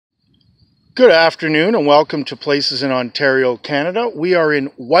Good afternoon and welcome to Places in Ontario, Canada. We are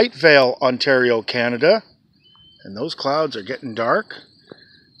in Whitevale, Ontario, Canada. And those clouds are getting dark.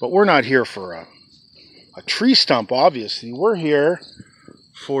 But we're not here for a tree stump, obviously. We're here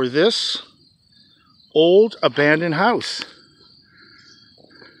for this old abandoned house.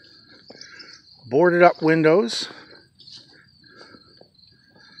 Boarded up windows.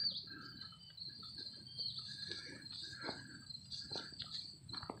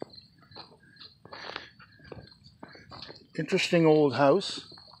 Interesting old house.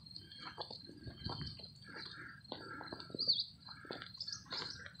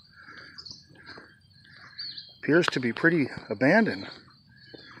 Appears to be pretty abandoned.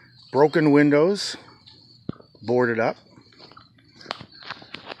 Broken windows, boarded up.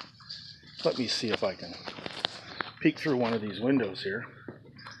 Let me see if I can peek through one of these windows here.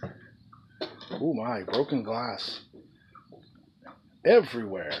 Oh my, broken glass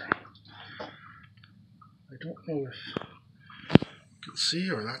everywhere. I don't know if you can see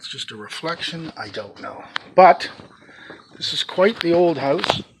or that's just a reflection. I don't know. But this is quite the old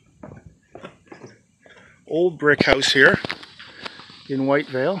house. Old brick house here in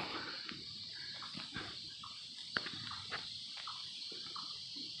Whitevale.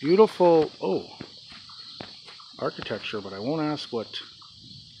 Beautiful, architecture, but I won't ask what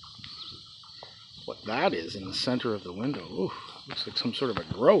that is in the center of the window. Ooh, looks like some sort of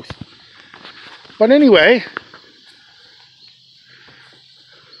a growth. But anyway,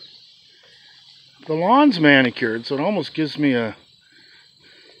 the lawn's manicured, so it almost gives me a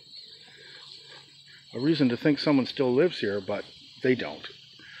reason to think someone still lives here, but they don't.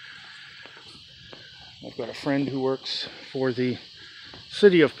 I've got a friend who works for the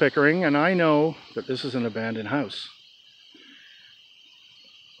city of Pickering, and I know that this is an abandoned house.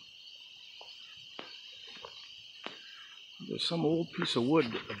 There's some old piece of wood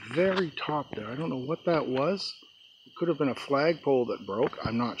at the very top there. I don't know what that was. It could have been a flagpole that broke.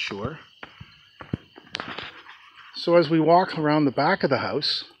 I'm not sure. So as we walk around the back of the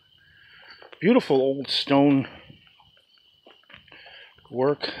house, beautiful old stone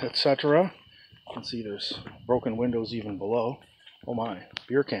work, etc. You can see there's broken windows even below. Oh my,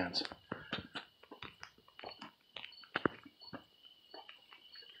 beer cans.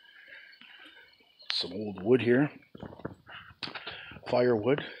 Some old wood here.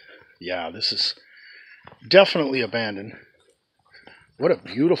 Firewood. Yeah, this is definitely abandoned. What a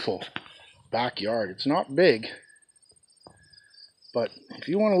beautiful backyard. It's not big, but if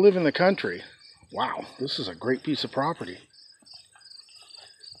you want to live in the country, wow, this is a great piece of property.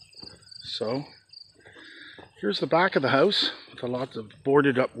 So, here's the back of the house with lots of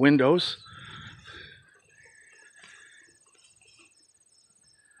boarded up windows.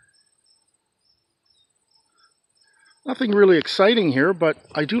 Nothing really exciting here, but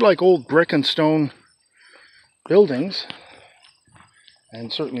I do like old brick and stone buildings,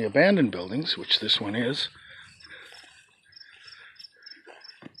 and certainly abandoned buildings, which this one is.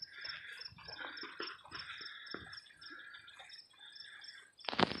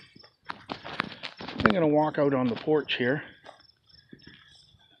 I'm going to walk out on the porch here.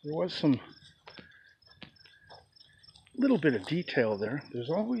 There was some little bit of detail there. There's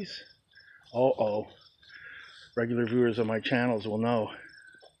always, regular viewers of my channels will know.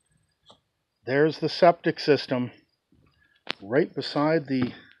 There's the septic system right beside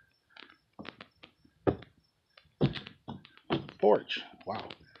the porch. Wow.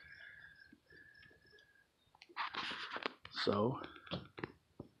 So,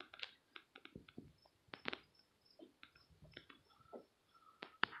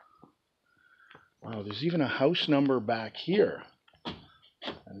 wow, there's even a house number back here,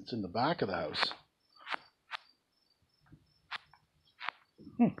 and it's in the back of the house.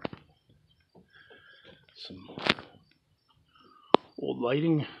 Some old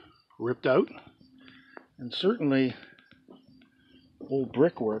lighting ripped out, and certainly old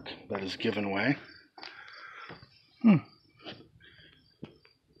brickwork that has given way. You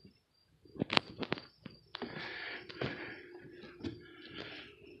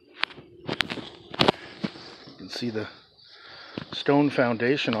can see the stone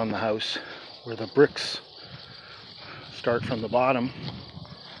foundation on the house where the bricks start from the bottom.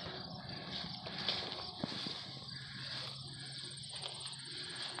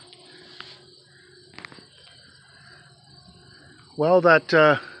 Well, that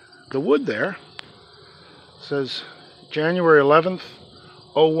the wood there says January 11th,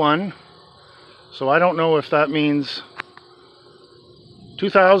 01. So I don't know if that means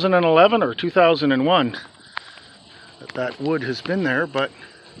 2011 or 2001 that wood has been there, but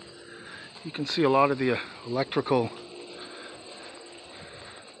you can see a lot of the electrical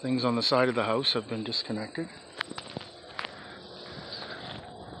Things on the side of the house have been disconnected.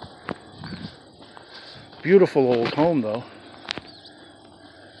 Beautiful old home though.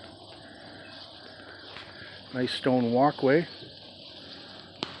 Nice stone walkway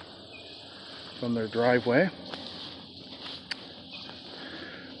from their driveway.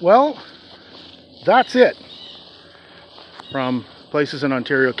 Well, that's it from Places in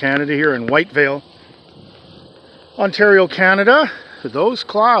Ontario, Canada, here in Whitevale, Ontario, Canada. Those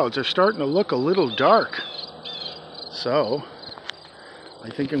clouds are starting to look a little dark. So, I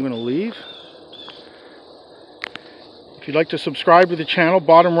think I'm going to leave. If you'd like to subscribe to the channel,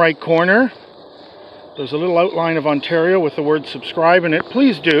 bottom right corner, there's a little outline of Ontario with the word subscribe in it.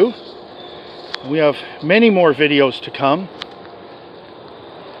 Please do. We have many more videos to come.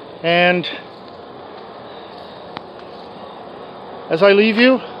 And as I leave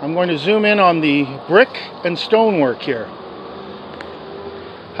you, I'm going to zoom in on the brick and stonework here.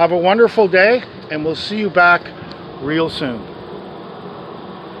 Have a wonderful day, and we'll see you back real soon.